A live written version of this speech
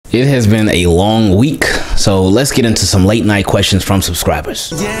It has been a long week, so let's get into some late night questions from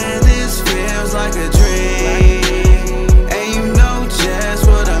subscribers. Yeah, this feels like a dream, and you know just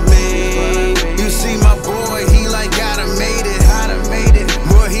what I mean. You see my boy, he like gotta made it,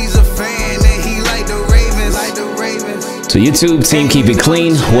 boy, he's a fan and he like the Ravens, So YouTube team, keep it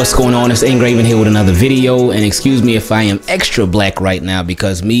clean. What's going on? It's Ingraven here with another video, and excuse me if I am extra black right now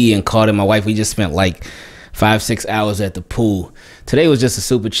because me and Carter, my wife, we just spent like 5-6 hours at the pool. Today was just a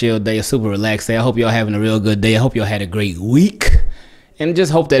super chill day, a super relaxed day. I hope y'all having a real good day. I hope y'all had a great week, and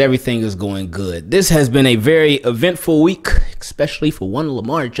just hope that everything is going good. This has been a very eventful week, especially for one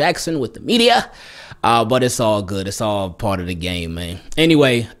Lamar Jackson with the media. But it's all good. It's all part of the game, man.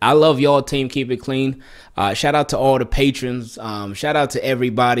 Anyway, I love y'all, team. Keep it clean. Shout out to all the patrons. Shout out to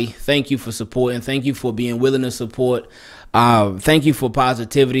everybody. Thank you for supporting. Thank you for being willing to support. Thank you for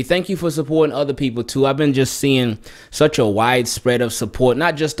positivity. Thank you for supporting other people too. I've been just seeing such a widespread of support,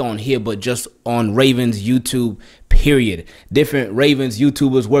 not just on here, but just on Ravens YouTube, period. Different Ravens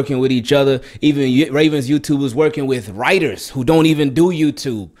YouTubers working with each other, even Ravens YouTubers working with writers who don't even do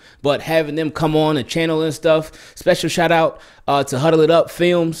YouTube, but having them come on a channel and stuff. Special shout out to Huddle It Up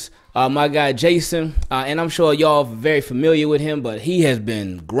Films. My guy Jason, and I'm sure y'all very familiar with him, but he has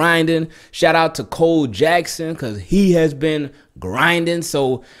been grinding. Shout out to Cole Jackson because he has been grinding.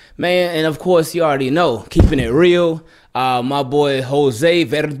 So, man, and of course, you already know, keeping it real, my boy Jose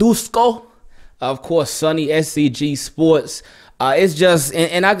Verduzco, of course, Sonny SCG Sports. It's just,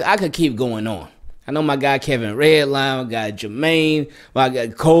 and I could keep going on. I know my guy Kevin Redline, my guy Jermaine, my guy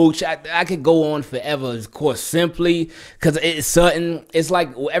Coach. I could go on forever, of course, simply because it's certain. It's like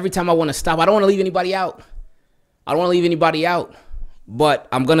every time I want to stop, I don't want to leave anybody out. I don't want to leave anybody out, but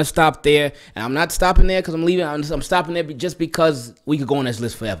I'm gonna stop there, and I'm not stopping there because I'm leaving. I'm stopping there just because we could go on this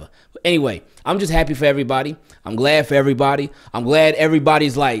list forever. But anyway, I'm just happy for everybody. I'm glad for everybody. I'm glad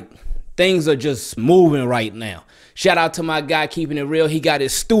everybody's like things are just moving right now. Shout out to my guy keeping it real. He got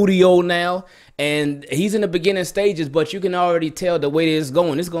his studio now. And he's in the beginning stages, but you can already tell the way it's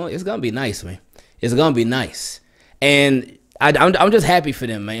going. It's gonna be nice, man. It's gonna be nice, and I'm just happy for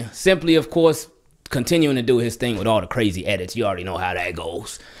them, man. Simply, of course, continuing to do his thing with all the crazy edits. You already know how that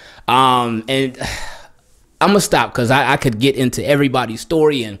goes. And I'm gonna stop because I could get into everybody's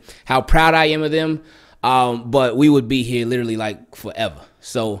story and how proud I am of them. But we would be here literally like forever.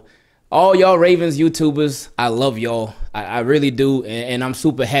 So all y'all Ravens YouTubers, I love y'all. I really do, and I'm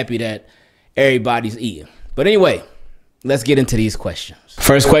super happy that everybody's eating. But anyway, let's get into these questions.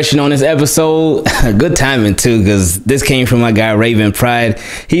 First question on this episode, good timing too, because this came from my guy Raven Pride.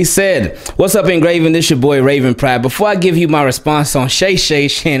 He said, "What's up, Ingraven? This your boy Raven Pride. Before I give you my response on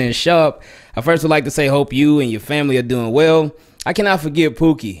Shannon Sharpe, I first would like to say hope you and your family are doing well. I cannot forget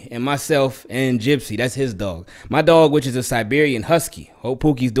Pookie and myself and Gypsy. That's his dog. My dog, which is a Siberian Husky. Hope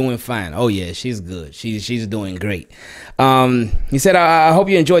Pookie's doing fine. Oh yeah, she's good. She's doing great." He said, I hope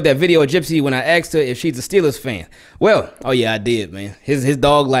you enjoyed that video of Gypsy when I asked her if she's a Steelers fan. Well, oh yeah, I did, man. His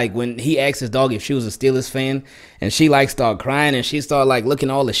dog, like when he asked his dog if she was a Steelers fan, and she like started crying and she started like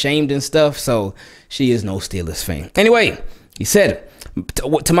looking all ashamed and stuff. So she is no Steelers fan. Anyway, he said,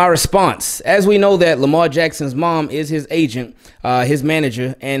 to my response, as we know that Lamar Jackson's mom is his agent, his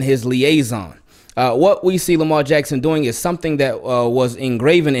manager, and his liaison. What we see Lamar Jackson doing is something that was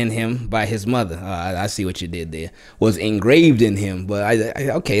engraven in him by his mother. I see what you did there. Was engraved in him. But,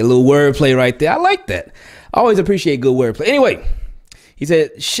 okay, a little wordplay right there. I like that. I always appreciate good wordplay. Anyway, he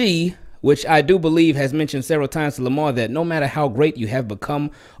said, she, which I do believe has mentioned several times to Lamar that no matter how great you have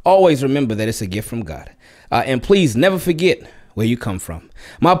become, always remember that it's a gift from God. And please never forget where you come from.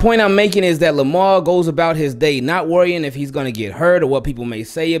 My point I'm making is that Lamar goes about his day not worrying if he's going to get hurt or what people may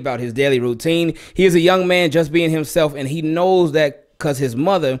say about his daily routine. He is a young man just being himself, and he knows that because his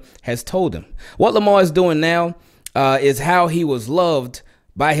mother has told him. What Lamar is doing now is how he was loved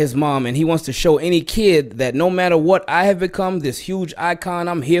by his mom, and he wants to show any kid that no matter what I have become, this huge icon,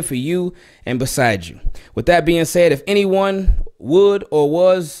 I'm here for you and beside you. With that being said, if anyone would or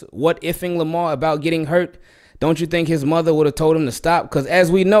was what ifing Lamar about getting hurt, don't you think his mother would have told him to stop? Because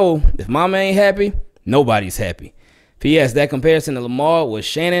as we know, if mama ain't happy, nobody's happy. P.S. That comparison to Lamar was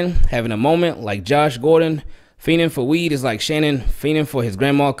Shannon having a moment like Josh Gordon fiending for weed is like Shannon fiending for his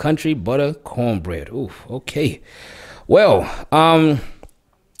grandma country butter cornbread. Ooh, okay. Well,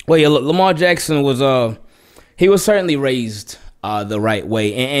 yeah, Lamar Jackson was he was certainly raised the right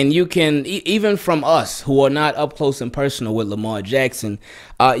way, and you can even from us who are not up close and personal with Lamar Jackson,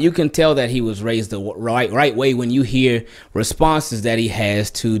 you can tell that he was raised the right way when you hear responses that he has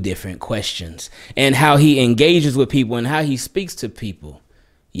to different questions and how he engages with people and how he speaks to people.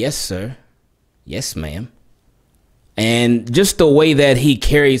 Yes, sir. Yes, ma'am. And just the way that he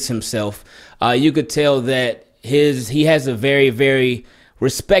carries himself, you could tell that he has a very, very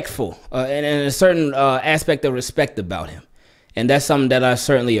respectful and a certain aspect of respect about him. And that's something that I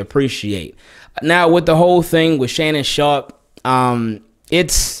certainly appreciate. Now, with the whole thing with Shannon Sharpe,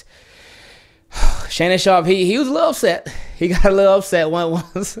 it's Shannon Sharpe. He was a little upset. He got a little upset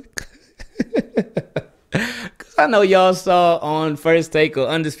once. Cause I know y'all saw on First Take or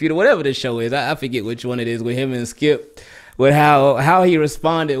Undisputed, whatever the show is. I forget which one it is, with him and Skip, with how he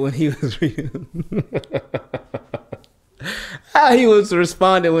responded when he was reading. How he was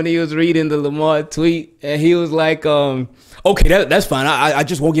responding when he was reading the Lamar tweet, and he was like, "Okay, that's fine. I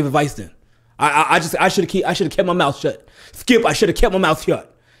just won't give advice then. I should have kept my mouth shut. Skip, I should have kept my mouth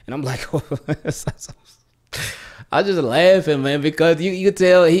shut." And I'm like, I just laughing, man, because you could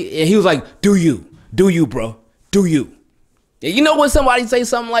tell he was like, "Do you, bro? Do you?" You know when somebody say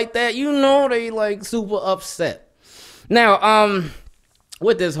something like that, you know they like super upset. Now,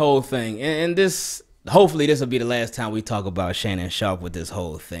 with this whole thing, and this. Hopefully this will be the last time we talk about Shannon Sharpe with this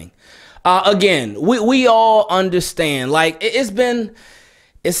whole thing. Again, we all understand, like it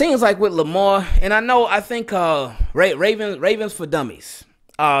seems like with Lamar, and I think Ravens for Dummies,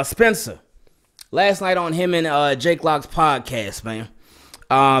 Spencer, last night on him and Jake Lock's podcast, man,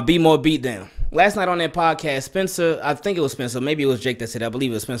 Be More Beatdown. Last night on that podcast, Spencer, I think it was Spencer, maybe it was Jake that said it, I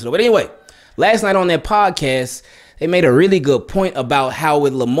believe it was Spencer. But anyway, last night on that podcast, they made a really good point about how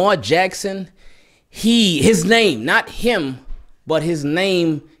with Lamar Jackson, his name, not him, but his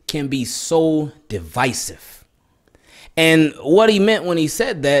name can be so divisive. And what he meant when he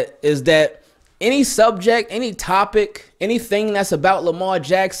said that is that any subject, any topic, anything that's about Lamar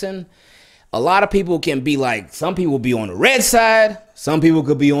Jackson, a lot of people can be like, some people be on the red side, some people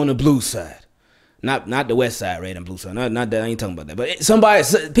could be on the blue side. Not the west side, red and blue side. Not that, I ain't talking about that.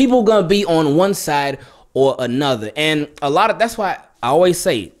 But people gonna be on one side or another. And that's why I always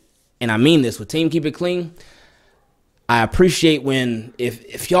say, and I mean this with Team Keep It Clean, I appreciate when,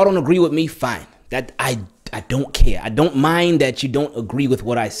 if y'all don't agree with me, fine. That I don't care. I don't mind that you don't agree with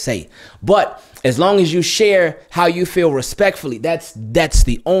what I say. But as long as you share how you feel respectfully, that's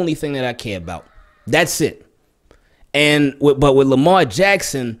the only thing that I care about. That's it. But with Lamar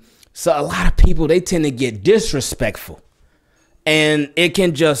Jackson, so a lot of people, they tend to get disrespectful. And it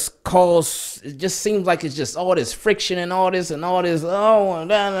can just cause, it just seems like it's just all this friction and all this, it's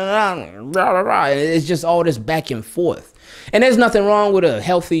just all this back and forth. And there's nothing wrong with a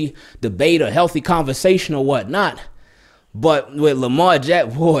healthy debate, a healthy conversation or whatnot. But with Lamar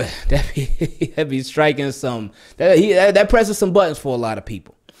Jackson, boy, that be striking some, that presses some buttons for a lot of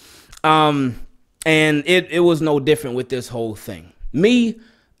people. And it was no different with this whole thing. Me,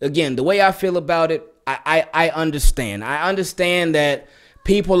 again, the way I feel about it, I understand. I understand that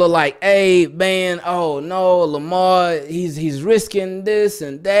people are like, hey, man, oh, no, Lamar, he's risking this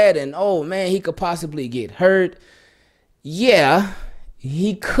and that, and, oh, man, he could possibly get hurt. Yeah,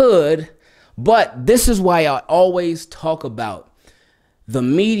 he could, but this is why I always talk about the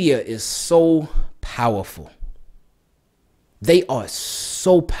media is so powerful. They are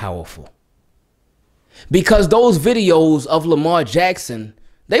so powerful. Because those videos of Lamar Jackson,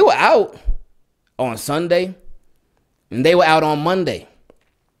 they were out on Sunday, and they were out on Monday.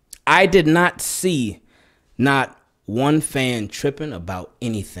 I did not see not one fan tripping about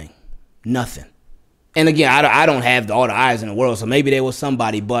anything. Nothing. And again, I don't have all the eyes in the world, so maybe there was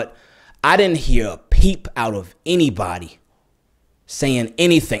somebody, but I didn't hear a peep out of anybody saying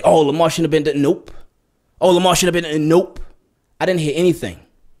anything. Oh, Lamar shouldn't have been, nope. Oh, Lamar should have been, nope. I didn't hear anything.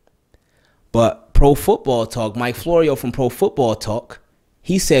 But Pro Football Talk, Mike Florio from Pro Football Talk,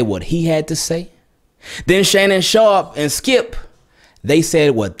 he said what he had to say. Then Shannon Sharpe and Skip, they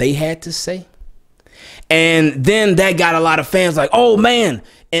said what they had to say. And then that got a lot of fans like, oh, man.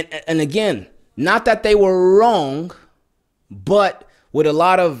 And again, not that they were wrong, but with a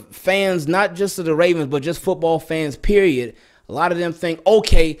lot of fans, not just of the Ravens, but just football fans, period, a lot of them think,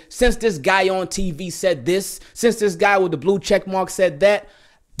 okay, since this guy on TV said this, since this guy with the blue check mark said that,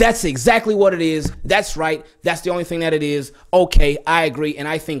 that's exactly what it is. That's right. That's the only thing that it is. Okay, I agree, and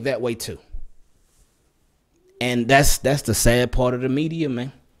I think that way too. And that's the sad part of the media,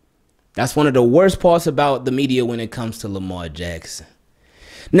 man. That's one of the worst parts about the media when it comes to Lamar Jackson.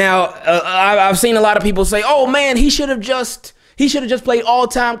 Now, I've seen a lot of people say, "Oh man, he should have just played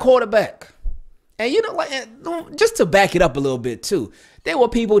all-time quarterback." And you know, like, just to back it up a little bit too, there were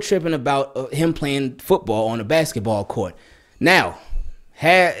people tripping about him playing football on a basketball court. Now,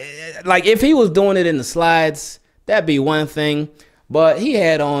 like if he was doing it in the slides, that'd be one thing. But he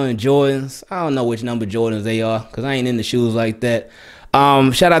had on Jordans. I don't know which number Jordans they are because I ain't in the shoes like that.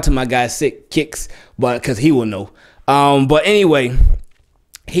 Shout out to my guy Sick Kicks, but because he will know. But anyway,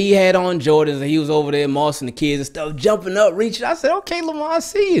 he had on Jordans and he was over there mossing the kids and stuff, jumping up, reaching. I said, okay, Lamar, I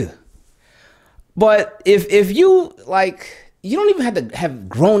see you. But if you like, you don't even have to have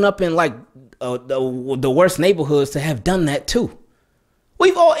grown up in like the worst neighborhoods to have done that too.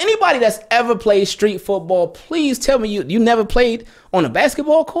 Anybody that's ever played street football, please tell me you never played on a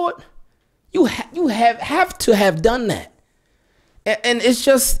basketball court. You have to have done that. And it's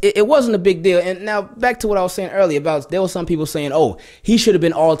just, it wasn't a big deal. And now back to what I was saying earlier about, there were some people saying, oh, he should have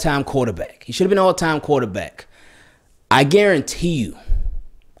been all-time quarterback. He should have been all-time quarterback. I guarantee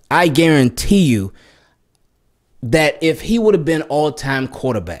you that if he would have been all-time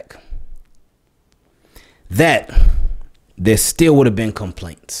quarterback, that there still would have been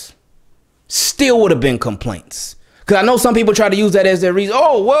complaints. Still would have been complaints. Because I know some people try to use that as their reason.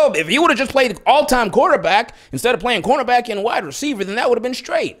 Oh, well, if he would have just played all-time quarterback instead of playing cornerback and wide receiver, then that would have been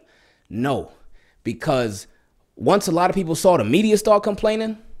straight. No, because once a lot of people saw the media start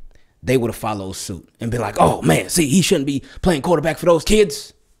complaining, they would have followed suit and been like, oh, man, see, he shouldn't be playing quarterback for those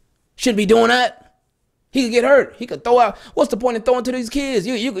kids. Shouldn't be doing that. He could get hurt. He could throw out. What's the point of throwing to these kids?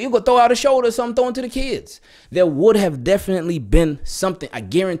 You could throw out a shoulder or something, throwing to the kids. There would have definitely been something. I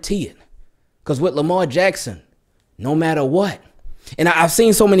guarantee it. Because with Lamar Jackson, no matter what. And I've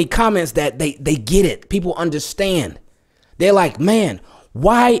seen so many comments that they get it. People understand. They're like, man,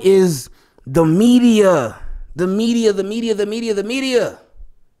 why is the media?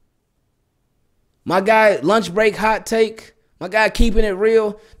 My guy, Lunch Break Hot Take, my guy Keeping It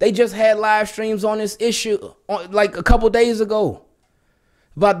Real, they just had live streams on this issue like a couple days ago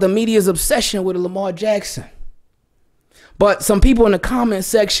about the media's obsession with Lamar Jackson. But some people in the comment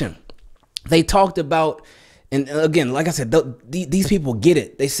section, they talked about, and again, like I said, these people get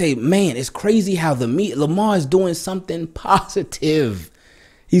it. They say, man, it's crazy how Lamar is doing something positive.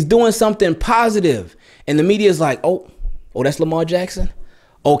 He's doing something positive. And the media is like, oh, that's Lamar Jackson?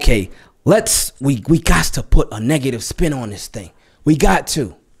 Okay, we got to put a negative spin on this thing. We got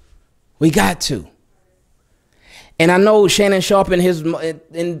to. And I know Shannon Sharpe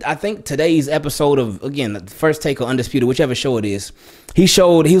in I think today's episode of, again, the First Take or Undisputed, whichever show it is, he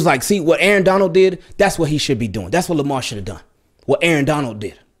was like, see, what Aaron Donald did, that's what he should be doing. That's what Lamar should have done. What Aaron Donald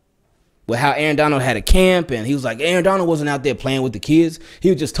did. With how Aaron Donald had a camp, and he was like, Aaron Donald wasn't out there playing with the kids. He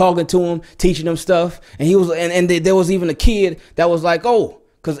was just talking to them, teaching them stuff. And there was even a kid that was like, oh,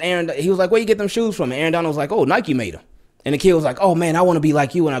 because he was like, where you get them shoes from? And Aaron Donald was like, oh, Nike made them. And the kid was like, oh, man, I want to be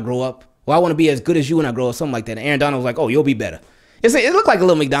like you when I grow up. Well, I want to be as good as you when I grow up, something like that. And Aaron Donald was like, oh, you'll be better. It looked like a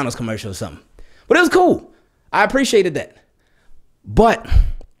little McDonald's commercial or something. But it was cool. I appreciated that. But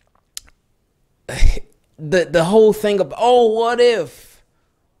the whole thing of, oh, what if?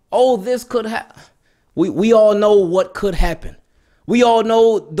 Oh, this could happen. We all know what could happen. We all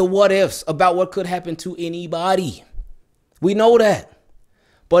know the what ifs about what could happen to anybody. We know that.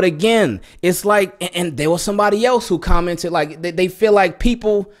 But again, it's like, and there was somebody else who commented like they feel like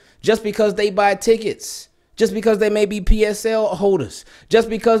people, just because they buy tickets, just because they may be PSL holders, just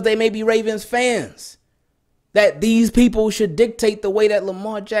because they may be Ravens fans, that these people should dictate the way that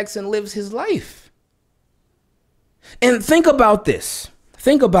Lamar Jackson lives his life. And think about this.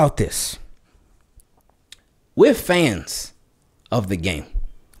 Think about this. We're fans of the game.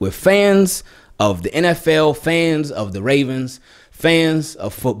 We're fans of the NFL, fans of the Ravens, fans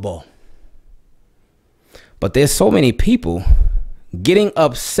of football. But there's so many people getting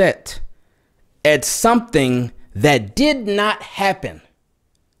upset at something that did not happen.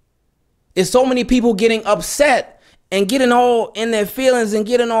 There's so many people getting upset and getting all in their feelings and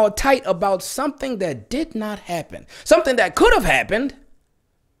getting all tight about something that did not happen. Something that could have happened,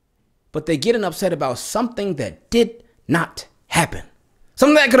 but they're getting upset about something that did not happen.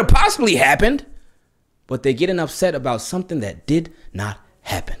 Something that could have possibly happened, but they're getting upset about something that did not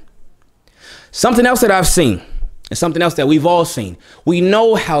happen. Something else that I've seen, and something else that we've all seen. We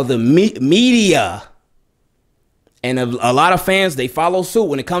know how the media and a lot of fans, they follow suit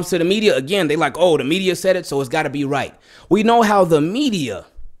when it comes to the media. Again, they like, oh, the media said it, so it's got to be right. We know how the media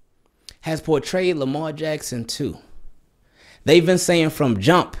has portrayed Lamar Jackson too. They've been saying from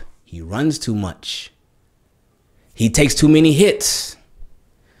jump, he runs too much. He takes too many hits.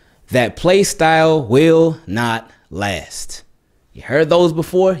 That play style will not last. You heard those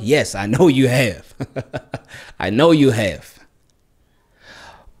before? Yes, I know you have. I know you have.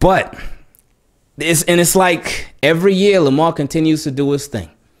 But it's like every year Lamar continues to do his thing.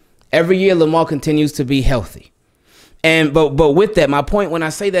 Every year Lamar continues to be healthy. And but with that, my point when I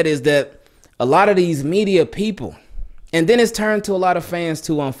say that is that a lot of these media people, And then it's turned to a lot of fans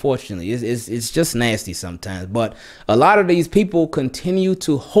too, unfortunately. It's just nasty sometimes. But a lot of these people continue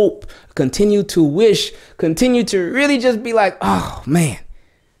to hope, continue to wish, continue to really just be like, oh, man.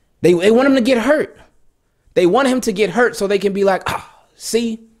 They want him to get hurt. They want him to get hurt so they can be like, oh,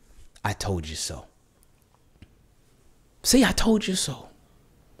 see, I told you so. See, I told you so.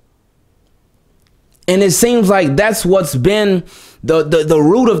 And it seems like that's what's been the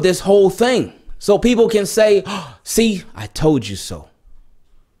root of this whole thing. So people can say, oh, see, I told you so.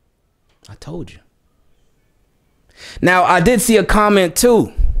 I told you. Now, I did see a comment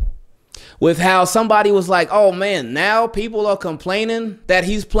too with how somebody was like, oh man, now people are complaining that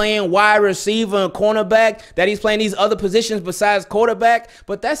he's playing wide receiver and cornerback, that he's playing these other positions besides quarterback.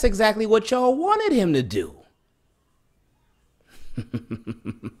 But that's exactly what y'all wanted him to do.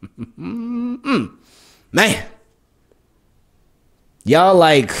 Man, y'all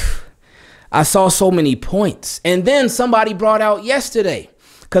like, I saw so many points. And then somebody brought out yesterday,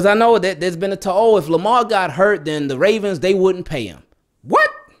 because I know that there's been a talk, oh, if Lamar got hurt, then the Ravens, they wouldn't pay him. What?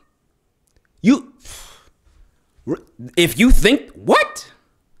 If you think, what?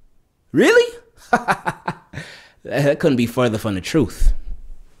 Really? That couldn't be further from the truth.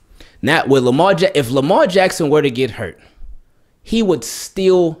 Now, with if Lamar Jackson were to get hurt, he would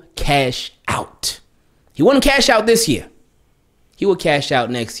still cash out. He wouldn't cash out this year. He will cash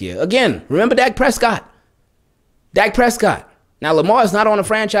out next year. Again, remember Dak Prescott. Dak Prescott. Now, Lamar is not on a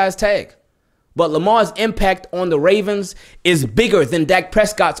franchise tag, but Lamar's impact on the Ravens is bigger than Dak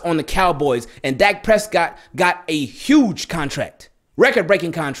Prescott's on the Cowboys. And Dak Prescott got a huge contract,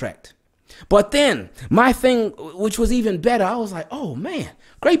 record-breaking contract. But then my thing, which was even better, I was like, oh, man,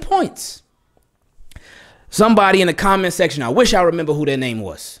 great points. Somebody in the comment section, I wish I remember who their name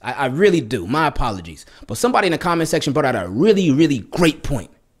was. I really do. My apologies. But somebody in the comment section brought out a really, really great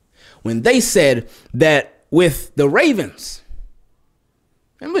point when they said that with the Ravens,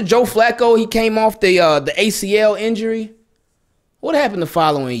 remember Joe Flacco, he came off the ACL injury? What happened the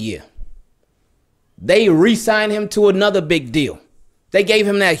following year? They re-signed him to another big deal. They gave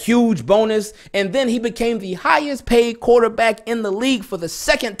him that huge bonus, and then he became the highest paid quarterback in the league for the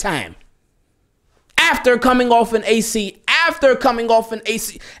second time. After coming off an ACL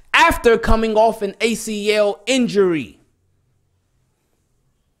injury.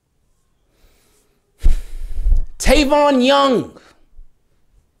 Tavon Young,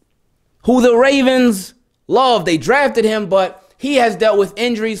 who the Ravens love, they drafted him, but he has dealt with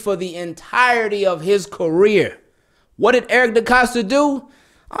injuries for the entirety of his career. What did Eric DeCosta do?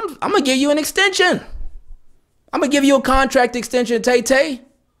 I'm going to give you an extension. I'm going to give you a contract extension, Tay-Tay.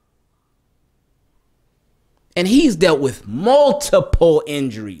 And he's dealt with multiple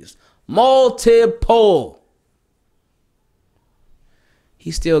injuries. Multiple.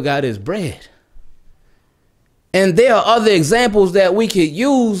 He still got his bread. And there are other examples that we could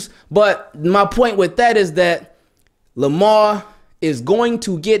use, but my point with that is that Lamar is going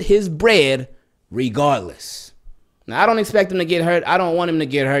to get his bread regardless. Now, I don't expect him to get hurt. I don't want him to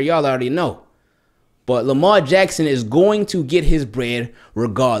get hurt. Y'all already know. But Lamar Jackson is going to get his bread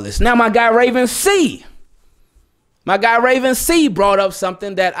regardless. Now, my guy Raven C brought up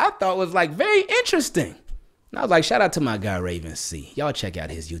something that I thought was like very interesting. And I was like, shout out to my guy Raven C. Y'all check out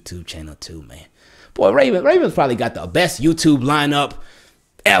his YouTube channel too, man. Boy, Raven's probably got the best YouTube lineup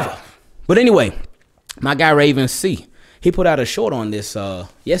ever. But anyway, my guy Raven C, he put out a short on this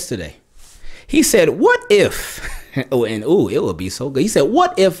yesterday. He said, what if, it would be so good. He said,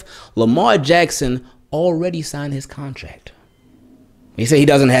 what if Lamar Jackson already signed his contract? He said he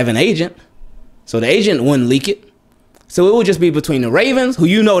doesn't have an agent, so the agent wouldn't leak it. So it would just be between the Ravens, who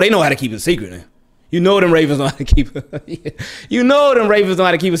they know how to keep it secret. Man. You know them Ravens know how to keep it. You know them Ravens know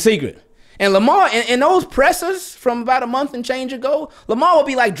how to keep a secret. And Lamar, in those pressers from about a month and change ago, Lamar would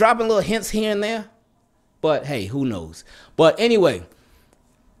be like dropping little hints here and there. But hey, who knows? But anyway,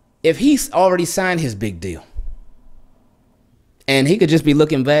 if he's already signed his big deal, and he could just be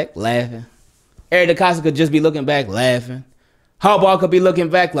looking back, laughing. Eric DeCosta could just be looking back, laughing. Harbaugh could be looking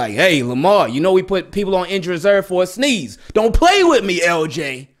back like, hey, Lamar, you know we put people on injured reserve for a sneeze. Don't play with me,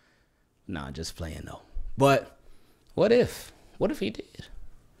 LJ. Nah, just playing though. But what if? What if he did?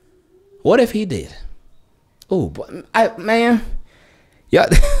 What if he did? Oh, man. Yeah.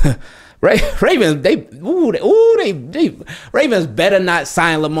 Ravens, Ravens better not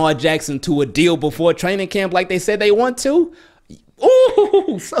sign Lamar Jackson to a deal before training camp like they said they want to.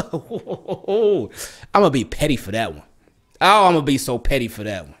 Ooh, I'm going to be petty for that one. Oh, I'm going to be so petty for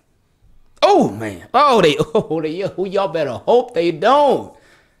that one. Oh, man. Y'all better hope they don't.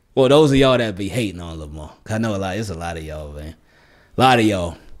 Well, those of y'all that be hating on Lamar. I know it's a lot of y'all, man. A lot of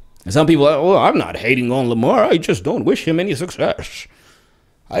y'all. And some people are, well, I'm not hating on Lamar. I just don't wish him any success.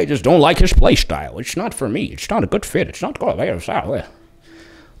 I just don't like his play style. It's not for me. It's not a good fit. It's not good.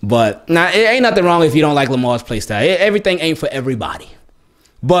 But now, it ain't nothing wrong if you don't like Lamar's play style. Everything ain't for everybody.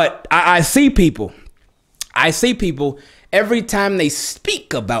 But I see people every time they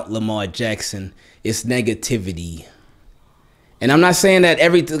speak about Lamar Jackson, it's negativity. And I'm not saying that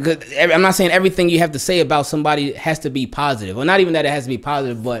everything you have to say about somebody has to be positive. Or not even that it has to be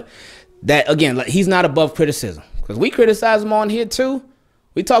positive, but that, again, like, he's not above criticism. Because we criticize him on here too.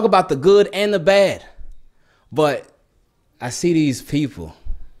 We talk about the good and the bad. But I see these people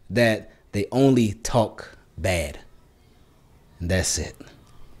that they only talk bad. And that's it.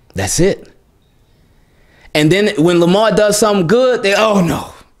 That's it. And then when Lamar does something good, they, oh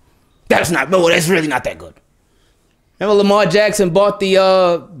no, that's really not that good. Remember Lamar Jackson bought the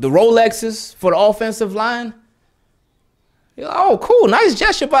Rolexes for the offensive line? You're like, oh, cool, nice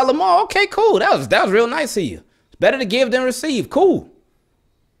gesture by Lamar. Okay, cool, that was real nice of you. It's better to give than receive. Cool.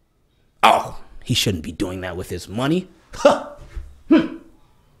 Oh, he shouldn't be doing that with his money. Huh.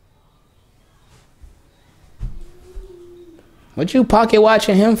 What you pocket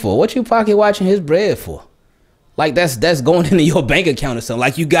watching him for? What you pocket watching his bread for? Like that's going into your bank account or something.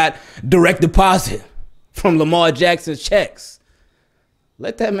 Like you got direct deposit from Lamar Jackson's checks.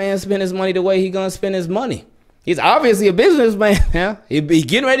 Let that man spend his money the way he gonna spend his money. He's obviously a businessman. Yeah? He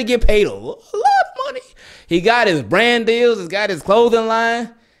getting ready to get paid a lot of money. He got his brand deals. He's got his clothing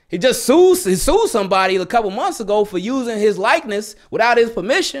line. He sued somebody a couple months ago for using his likeness without his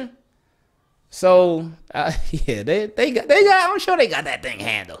permission. So yeah, they got. I'm sure they got that thing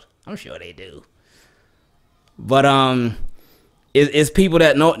handled. I'm sure they do. But it's people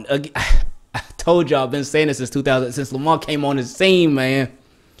that know. I told y'all, I've been saying this since Lamar came on the scene, man.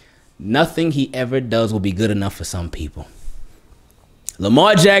 Nothing he ever does will be good enough for some people.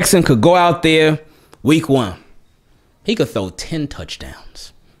 Lamar Jackson could go out there week 1. He could throw 10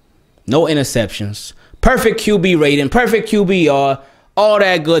 touchdowns. No interceptions. Perfect QB rating. Perfect QBR. All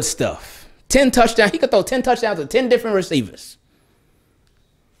that good stuff. 10 touchdowns. He could throw 10 touchdowns to 10 different receivers.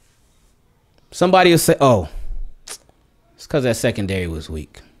 Somebody will say, oh, it's because that secondary was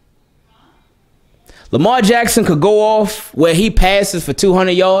weak. Lamar Jackson could go off where he passes for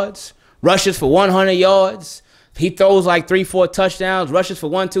 200 yards, rushes for 100 yards. He throws like 3-4 touchdowns, rushes for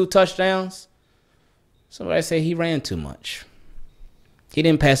 1-2 touchdowns. Somebody say he ran too much. He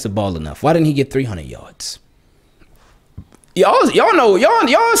didn't pass the ball enough. Why didn't he get 300 yards? Y'all know,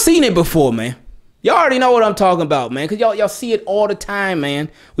 y'all seen it before, man. Y'all already know what I'm talking about, man, because y'all see it all the time, man.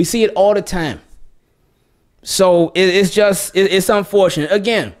 We see it all the time. So it's unfortunate.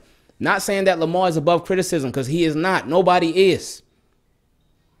 Again, not saying that Lamar is above criticism, because he is not. Nobody is.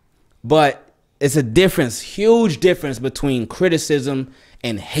 But it's a difference, huge difference between criticism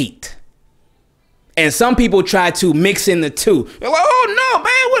and hate. And some people try to mix in the two. They're like, oh, no,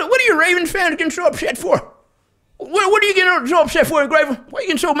 man, what are you Ravens fans getting so upset for? What are you getting so upset for, Ingraven? What are you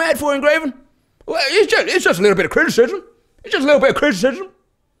getting so mad for, Ingraven? Well, it's just a little bit of criticism. It's just a little bit of criticism.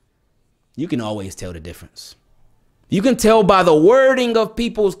 You can always tell the difference. You can tell by the wording of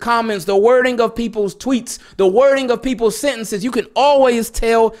people's comments, the wording of people's tweets, the wording of people's sentences. You can always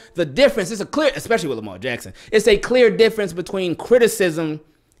tell the difference. It's a clear, especially with Lamar Jackson, it's a clear difference between criticism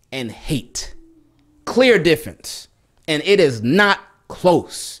and hate. Clear difference. And it is not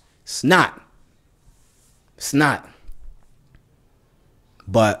close. It's not. It's not.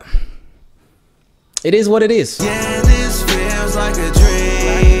 But it is what it is. Yeah, this feels like a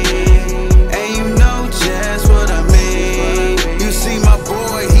dream. And you know just what I mean. You see my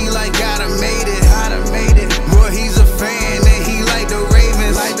boy, he like gotta made it. Boy, he's a fan and he like the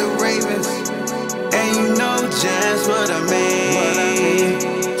Ravens. And you know just what I mean.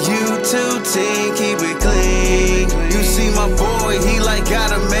 You too, team, keep it clean. You see my boy, he like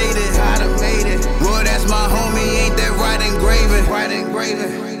gotta made it. Boy, that's my homie, ain't that right, Ingraven?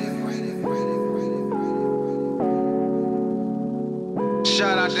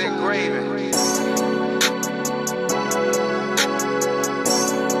 Shout out to Ingraven.